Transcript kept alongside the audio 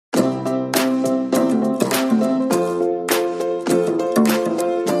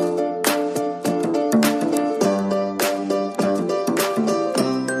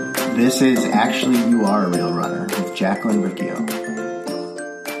This is Actually You Are a Real Runner with Jacqueline Riccio.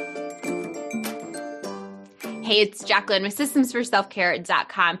 Hey, it's Jacqueline with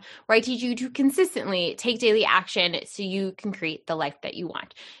systemsforselfcare.com, where I teach you to consistently take daily action so you can create the life that you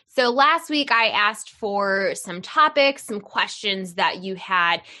want. So last week I asked for some topics, some questions that you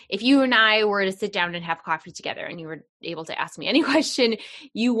had. If you and I were to sit down and have coffee together and you were able to ask me any question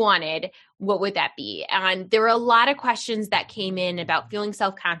you wanted, what would that be? And there were a lot of questions that came in about feeling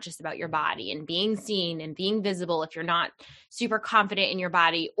self-conscious about your body and being seen and being visible if you're not super confident in your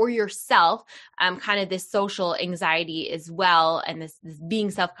body or yourself, kind of this social anxiety as well, and this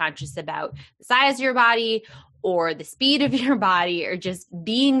being self-conscious about the size of your body or the speed of your body or just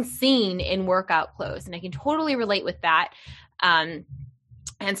being seen in workout clothes. And I can totally relate with that. And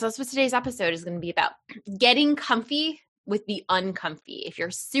so that's what today's episode is going to be about: getting comfy with the uncomfy. If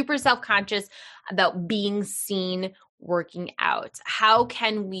you're super self-conscious about being seen working out, how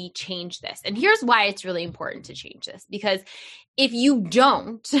can we change this? And here's why it's really important to change this, because if you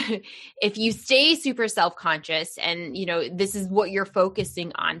don't, if you stay super self-conscious and, this is what you're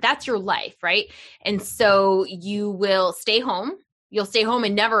focusing on, that's your life, right? And so you will stay home. You'll stay home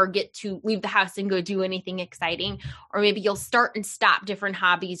and never get to leave the house and go do anything exciting. Or maybe you'll start and stop different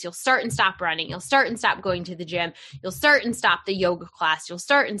hobbies. You'll start and stop running. You'll start and stop going to the gym. You'll start and stop the yoga class. You'll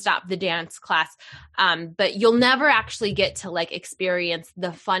start and stop the dance class. But you'll never actually get to experience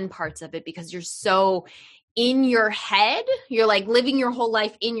the fun parts of it because you're so in your head. You're living your whole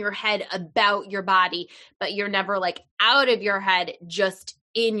life in your head about your body, but you're never out of your head, just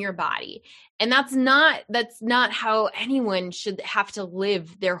in your body. And that's not how anyone should have to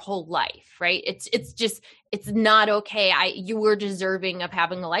live their whole life, right? It's not okay. You were deserving of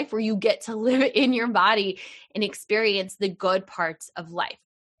having a life where you get to live in your body and experience the good parts of life.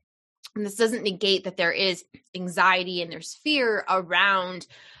 And this doesn't negate that there is anxiety and there's fear around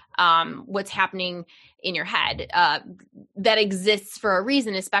what's happening in your head that exists for a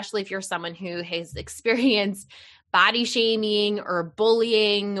reason, especially if you're someone who has experienced body shaming or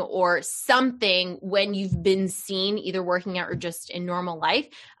bullying or something when you've been seen either working out or just in normal life,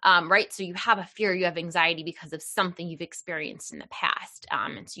 right? So you have a fear, you have anxiety because of something you've experienced in the past.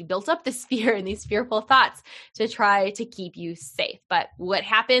 And so you built up this fear and these fearful thoughts to try to keep you safe. But what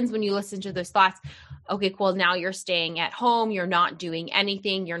happens when you listen to those thoughts? Okay, cool. Now you're staying at home. You're not doing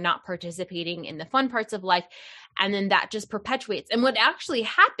anything. You're not participating in the fun parts of life. And then that just perpetuates. And what actually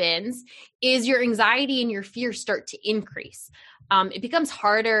happens is your anxiety and your fear start to increase. It becomes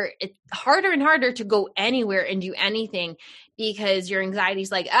harder and harder to go anywhere and do anything because your anxiety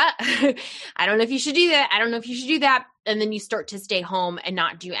is I don't know if you should do that. I don't know if you should do that. And then you start to stay home and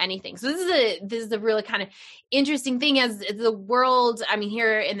not do anything. So this is a really kind of interesting thing as the world,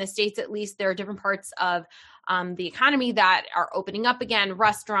 here in the States, at least, there are different parts of the economy that are opening up again,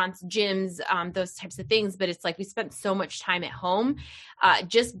 restaurants, gyms, those types of things. But it's we spent so much time at home,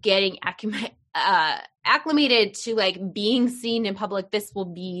 just getting acclimated to being seen in public. This will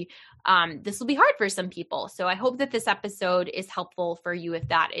be hard for some people. So I hope that this episode is helpful for you if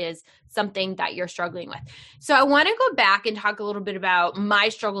that is something that you're struggling with. So I want to go back and talk a little bit about my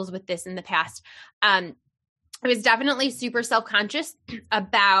struggles with this in the past. I was definitely super self-conscious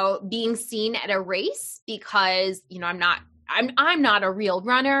about being seen at a race because, I'm not a real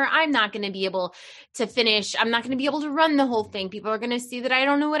runner. I'm not going to be able to finish. I'm not going to be able to run the whole thing. People are going to see that I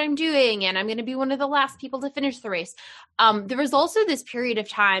don't know what I'm doing, and I'm going to be one of the last people to finish the race. There was also this period of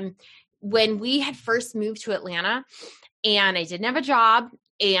time when we had first moved to Atlanta, and I didn't have a job,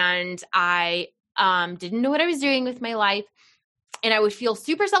 and I didn't know what I was doing with my life. And I would feel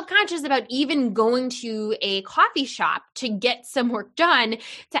super self-conscious about even going to a coffee shop to get some work done,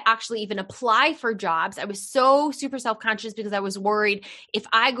 to actually even apply for jobs. I was so super self-conscious because I was worried if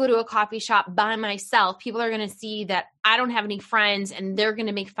I go to a coffee shop by myself, people are going to see that I don't have any friends and they're going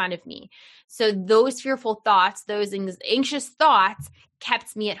to make fun of me. So those fearful thoughts, those anxious thoughts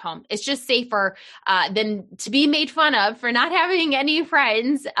kept me at home. It's just safer than to be made fun of for not having any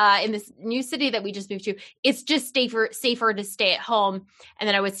friends in this new city that we just moved to. It's just safer to stay at home. And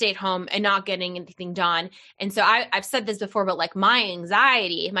then I would stay at home and not getting anything done. And so I've said this before, but my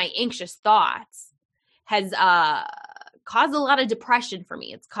anxiety, my anxious thoughts has caused a lot of depression for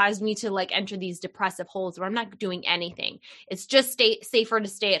me. It's caused me to enter these depressive holes where I'm not doing anything. It's just safer to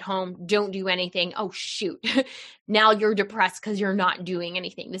stay at home. Don't do anything. Oh, shoot. Now you're depressed because you're not doing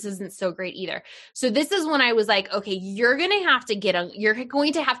anything. This isn't so great either. So this is when I was okay, you're going to have to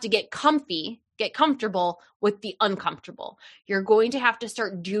get comfy, get comfortable with the uncomfortable. You're going to have to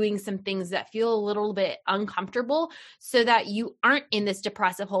start doing some things that feel a little bit uncomfortable so that you aren't in this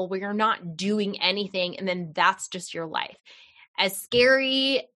depressive hole where you're not doing anything. And then that's just your life. as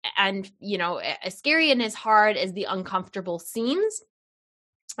scary and, as scary and as hard as the uncomfortable seems,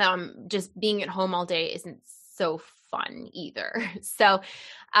 just being at home all day isn't so fun either. So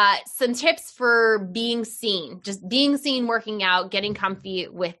some tips for being seen, just being seen, working out, getting comfy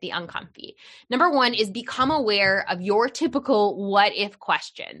with the uncomfy. Number one is become aware of your typical what if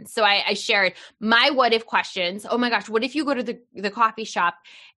questions. So I shared my what if questions. Oh my gosh, what if you go to the coffee shop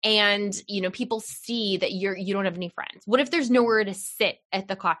and, people see that you don't have any friends? What if there's nowhere to sit at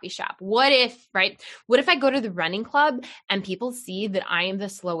the coffee shop? What if I go to the running club and people see that I am the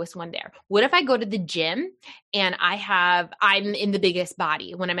slowest one there? What if I go to the gym and I'm in the biggest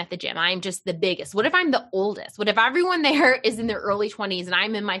body when I'm at the gym? I'm just the biggest. What if I'm the oldest? What if everyone there is in their early 20s and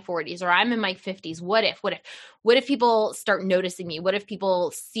I'm in my 40s or I'm in my 50s? What if people start noticing me? What if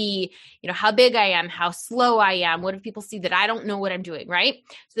people see, how big I am, how slow I am? What if people see that I don't know what I'm doing, right?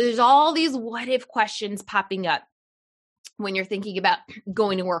 So there's all these what if questions popping up when you're thinking about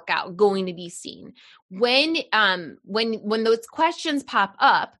going to work out, going to be seen. When those questions pop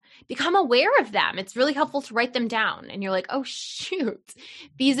up, become aware of them. It's really helpful to write them down. And you're like, oh, shoot,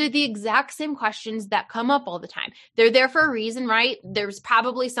 these are the exact same questions that come up all the time. They're there for a reason, right? There's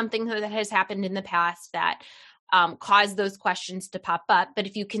probably something that has happened in the past that caused those questions to pop up. But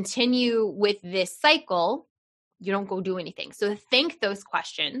if you continue with this cycle, you don't go do anything. So think those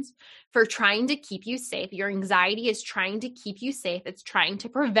questions for trying to keep you safe. Your anxiety is trying to keep you safe. It's trying to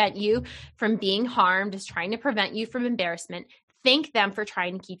prevent you from being harmed. It's trying to prevent you from embarrassment. Think them for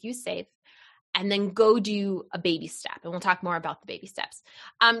trying to keep you safe. And then go do a baby step. And we'll talk more about the baby steps.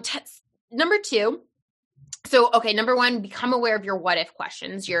 Number two. So, okay, number one, become aware of your what if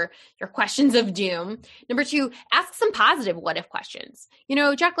questions, your questions of doom. Number two, ask some positive what if questions.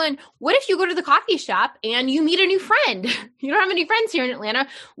 Jacqueline, what if you go to the coffee shop and you meet a new friend? You don't have any friends here in Atlanta.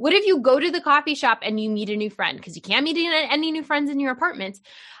 What if you go to the coffee shop and you meet a new friend? Because you can't meet any new friends in your apartment.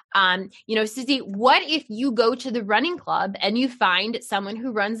 Susie, what if you go to the running club and you find someone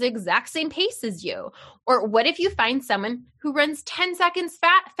who runs the exact same pace as you? Or what if you find someone who runs 10 seconds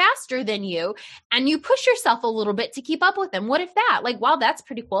faster than you and you push yourself a little bit to keep up with them? What if that? Wow, that's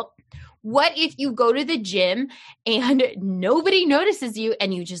pretty cool. What if you go to the gym and nobody notices you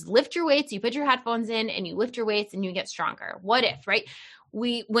and you just lift your weights, you put your headphones in and you lift your weights and you get stronger? What if, right?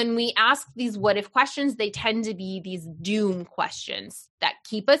 When we ask these what if questions, they tend to be these doom questions that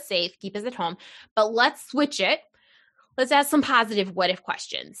keep us safe, keep us at home. But let's switch it. Let's ask some positive what if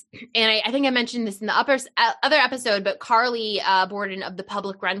questions. And I think I mentioned this in the other episode, but Carly Borden of the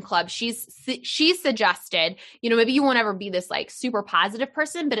Public Run Club, she suggested, maybe you won't ever be this super positive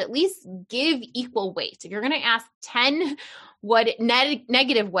person, but at least give equal weight. If you're going to ask 10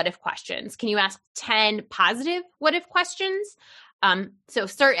 negative what if questions, can you ask 10 positive what if questions? So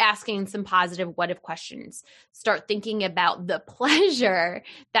start asking some positive what if questions. Start thinking about the pleasure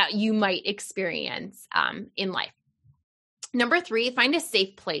that you might experience in life. Number three, find a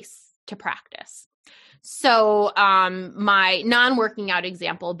safe place to practice. So my non-working out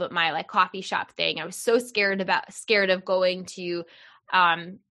example, but my coffee shop thing, I was so scared of going to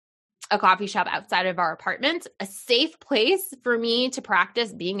a coffee shop outside of our apartment. A safe place for me to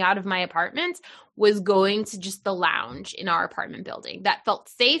practice being out of my apartment was going to just the lounge in our apartment building. That felt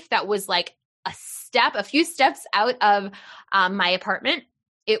safe. That was a few steps out of my apartment.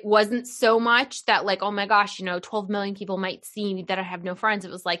 It wasn't so much that oh my gosh, 12 million people might see me that I have no friends.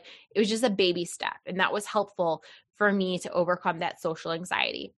 It was just a baby step. And that was helpful for me to overcome that social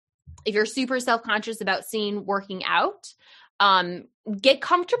anxiety. If you're super self-conscious about working out, get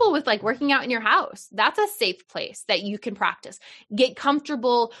comfortable with working out in your house. That's a safe place that you can practice. Get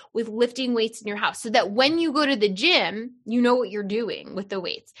comfortable with lifting weights in your house so that when you go to the gym, you know what you're doing with the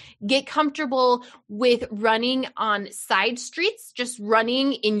weights. Get comfortable with running on side streets, just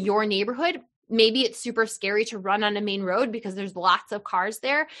running in your neighborhood. Maybe it's super scary to run on a main road because there's lots of cars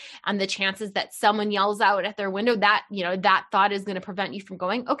there, and the chances that someone yells out at their window, that thought is going to prevent you from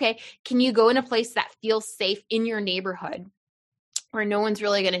going. Okay, can you go in a place that feels safe in your neighborhood where no one's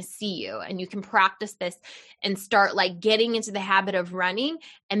really going to see you, and you can practice this and start getting into the habit of running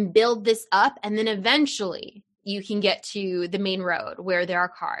and build this up. And then eventually you can get to the main road where there are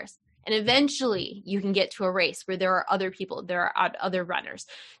cars. And eventually you can get to a race where there are other people, there are other runners.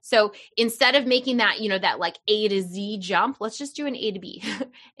 So instead of making that, that A to Z jump, let's just do an A to B,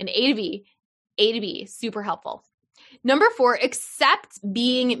 an A to B, super helpful. Number four, accept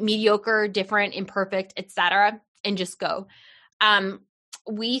being mediocre, different, imperfect, etc., and just go.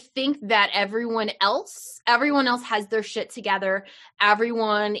 we think that everyone else has their shit together.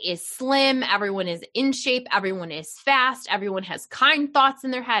 Everyone is slim. Everyone is in shape. Everyone is fast. Everyone has kind thoughts in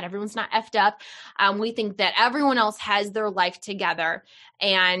their head. Everyone's not effed up. We think that everyone else has their life together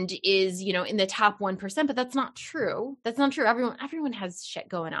and is, in the top 1%, but that's not true. That's not true. Everyone has shit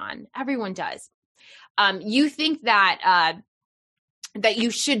going on. Everyone does. You think that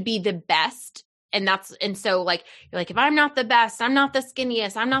you should be the best. And so like, you're like, if I'm not the best, I'm not the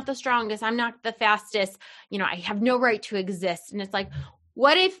skinniest, I'm not the strongest, I'm not the fastest, I have no right to exist. And it's like,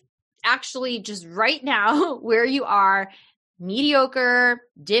 what if actually just right now where you are, mediocre,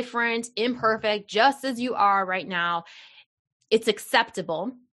 different, imperfect, just as you are right now, it's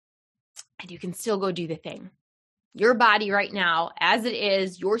acceptable and you can still go do the thing. Your body right now, as it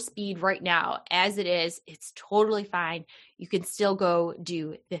is, your speed right now, as it is, it's totally fine. You can still go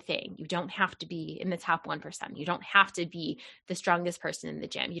do the thing. You don't have to be in the top 1%. You don't have to be the strongest person in the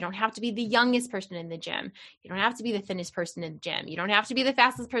gym. You don't have to be the youngest person in the gym. You don't have to be the thinnest person in the gym. You don't have to be the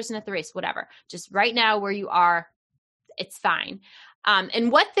fastest person at the race, whatever. Just right now where you are, it's fine.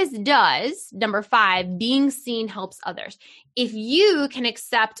 And what this does, number 5, being seen helps others. If you can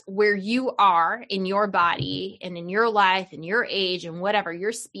accept where you are in your body and in your life and your age and whatever,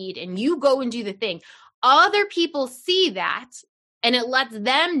 your speed, and you go and do the thing, other people see that and it lets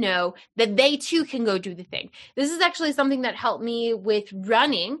them know that they too can go do the thing. This is actually something that helped me with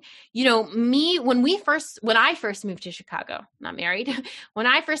running. When I first moved to Chicago, not married, when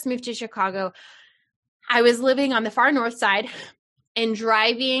I first moved to Chicago, I was living on the far north side and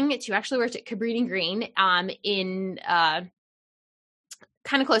driving to actually work at Cabrini Green in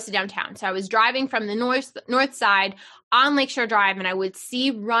kind of close to downtown. So I was driving from the north side on Lakeshore Drive, and I would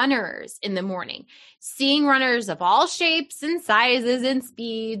see runners in the morning, seeing runners of all shapes and sizes and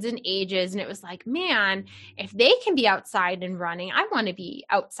speeds and ages. And it was like, man, if they can be outside and running, I want to be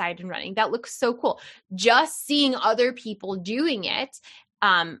outside and running. That looks so cool. Just seeing other people doing it,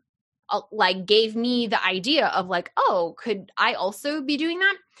 gave me the idea of like, oh, could I also be doing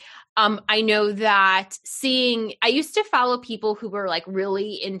that? I know that I used to follow people who were like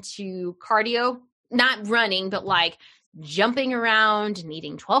really into cardio, not running, but like jumping around and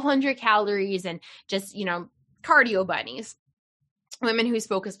eating 1,200 calories and just, cardio bunnies, women whose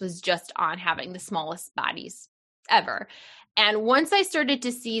focus was just on having the smallest bodies ever. And once I started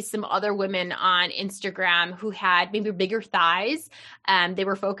to see some other women on Instagram who had maybe bigger thighs, they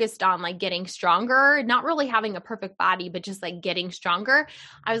were focused on like getting stronger, not really having a perfect body, but just like getting stronger.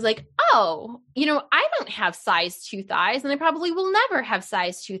 I was like, oh, I don't have size 2 thighs and I probably will never have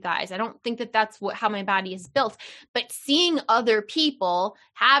size 2 thighs. I don't think that that's how my body is built. But seeing other people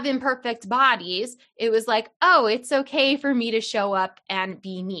have imperfect bodies, it was like, oh, it's okay for me to show up and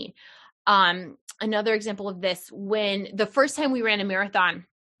be me. Another example of this, when the first time we ran a marathon,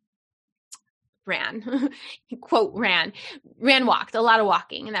 walked, a lot of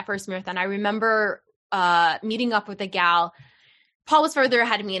walking in that first marathon. I remember meeting up with a gal. Paul was further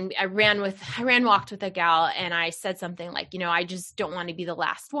ahead of me, and I walked with a gal, and I said something like, I just don't want to be the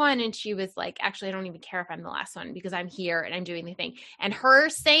last one. And she was like, actually, I don't even care if I'm the last one because I'm here and I'm doing the thing. And her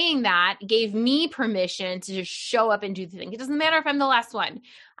saying that gave me permission to just show up and do the thing. It doesn't matter if I'm the last one.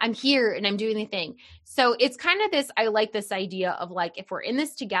 I'm here and I'm doing the thing. So it's kind of I like this idea of like, if we're in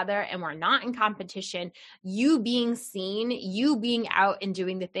this together and we're not in competition, you being seen, you being out and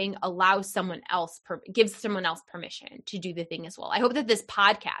doing the thing gives someone else permission to do the thing as well. I hope that this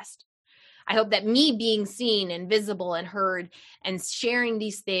podcast, I hope that me being seen and visible and heard and sharing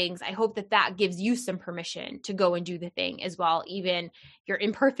these things, I hope that gives you some permission to go and do the thing as well, even your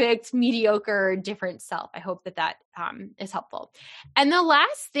imperfect, mediocre, different self. I hope that is helpful. And the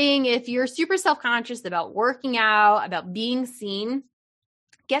last thing, if you're super self-conscious about working out, about being seen,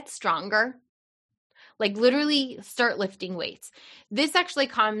 get stronger. Like literally start lifting weights. This actually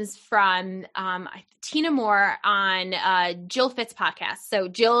comes from Tina Moore on Jill Fitz podcast. So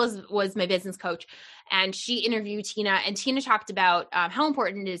Jill was my business coach, and she interviewed Tina, and Tina talked about how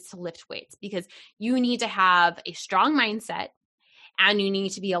important it is to lift weights because you need to have a strong mindset and you need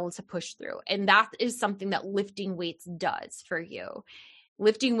to be able to push through. And that is something that lifting weights does for you.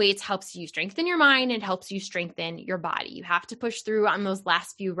 Lifting weights helps you strengthen your mind and helps you strengthen your body. You have to push through on those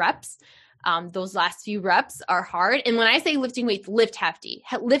last few reps. Those last few reps are hard. And when I say lifting weights, lift heavy,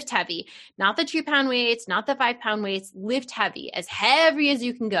 not the 2-pound weights, not the 5-pound weights, lift heavy as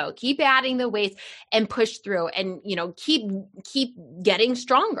you can go. Keep adding the weights and push through and, keep getting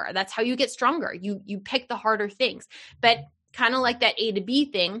stronger. That's how you get stronger. You pick the harder things, but kind of like that A to B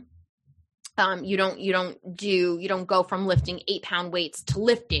thing. You don't go from lifting 8-pound weights to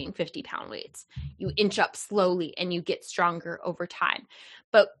lifting 50-pound weights. You inch up slowly and you get stronger over time.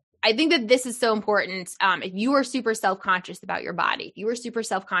 But I think that this is so important. If you are super self-conscious about your body, if you are super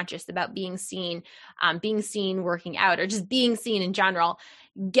self-conscious about being seen working out, or just being seen in general,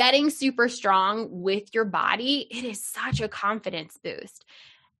 getting super strong with your body, it is such a confidence boost.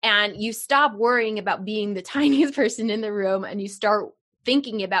 And you stop worrying about being the tiniest person in the room, and you start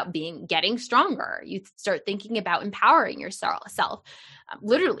thinking about getting stronger. You start thinking about empowering yourself.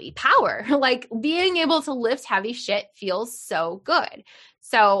 Literally power, like being able to lift heavy shit feels so good.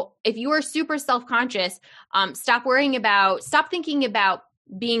 So if you are super self-conscious, stop thinking about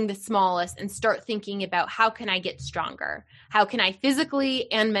being the smallest and start thinking about, how can I get stronger? How can I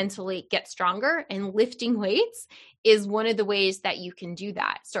physically and mentally get stronger? And lifting weights is one of the ways that you can do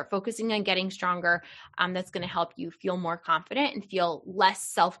that. Start focusing on getting stronger. That's going to help you feel more confident and feel less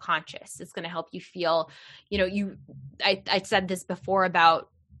self-conscious. It's going to help you feel, I said this before about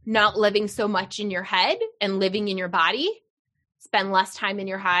not living so much in your head and living in your body. Spend less time in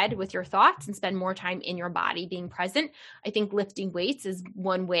your head with your thoughts and spend more time in your body being present. I think lifting weights is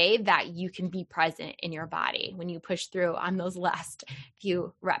one way that you can be present in your body when you push through on those last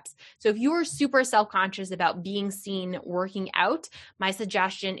few reps. So if you are super self-conscious about being seen working out, my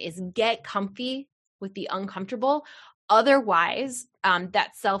suggestion is get comfy with the uncomfortable. Otherwise,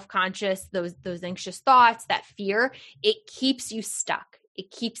 that self-conscious, those anxious thoughts, that fear, it keeps you stuck.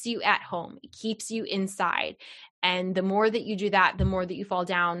 It keeps you at home. It keeps you inside. And the more that you do that, the more that you fall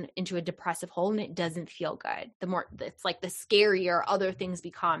down into a depressive hole, and it doesn't feel good. The more it's like the scarier other things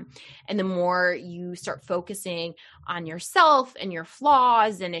become. And the more you start focusing on yourself and your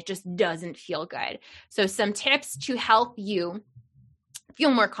flaws, and it just doesn't feel good. So some tips to help you feel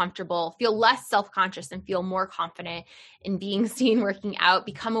more comfortable, feel less self-conscious, and feel more confident in being seen working out.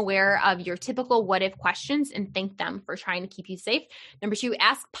 Become aware of your typical what if questions and thank them for trying to keep you safe. Number 2,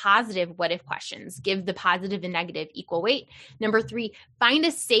 ask positive what if questions. Give the positive and negative equal weight. Number 3, find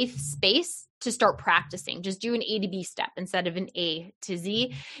a safe space to start practicing. Just do an A to B step instead of an A to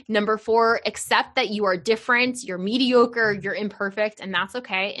Z. Number 4, accept that you are different, you're mediocre, you're imperfect, and that's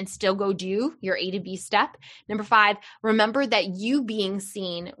okay, and still go do your A to B step. Number 5, remember that you being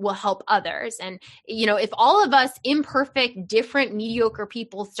seen will help others. And, if all of us imperfect, different, mediocre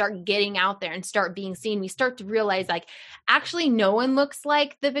people start getting out there and start being seen, we start to realize, actually no one looks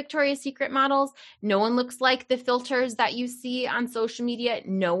like the Victoria's Secret models. No one looks like the filters that you see on social media.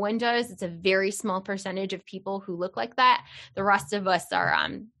 No one does. It's a very small percentage of people who look like that. The rest of us are,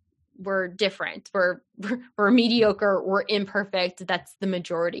 we're different. We're mediocre. We're imperfect. That's the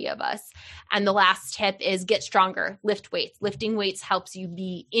majority of us. And the last tip is get stronger. Lift weights. Lifting weights helps you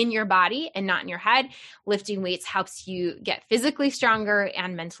be in your body and not in your head. Lifting weights helps you get physically stronger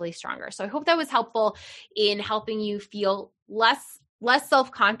and mentally stronger. So I hope that was helpful in helping you feel less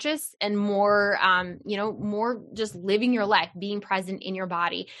self-conscious and more, more just living your life, being present in your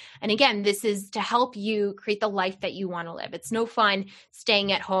body. And again, this is to help you create the life that you want to live. It's no fun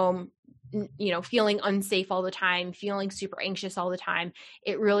staying at home, feeling unsafe all the time, feeling super anxious all the time.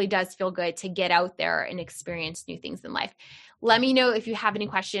 It really does feel good to get out there and experience new things in life. Let me know if you have any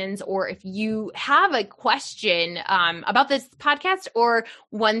questions, or if you have a question about this podcast or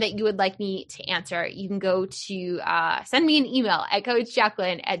one that you would like me to answer. You can go to send me an email at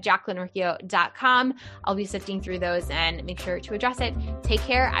coachjacqueline@jacquelinericcio.com. I'll be sifting through those and make sure to address it. Take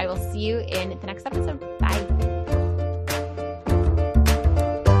care. I will see you in the next episode. Bye.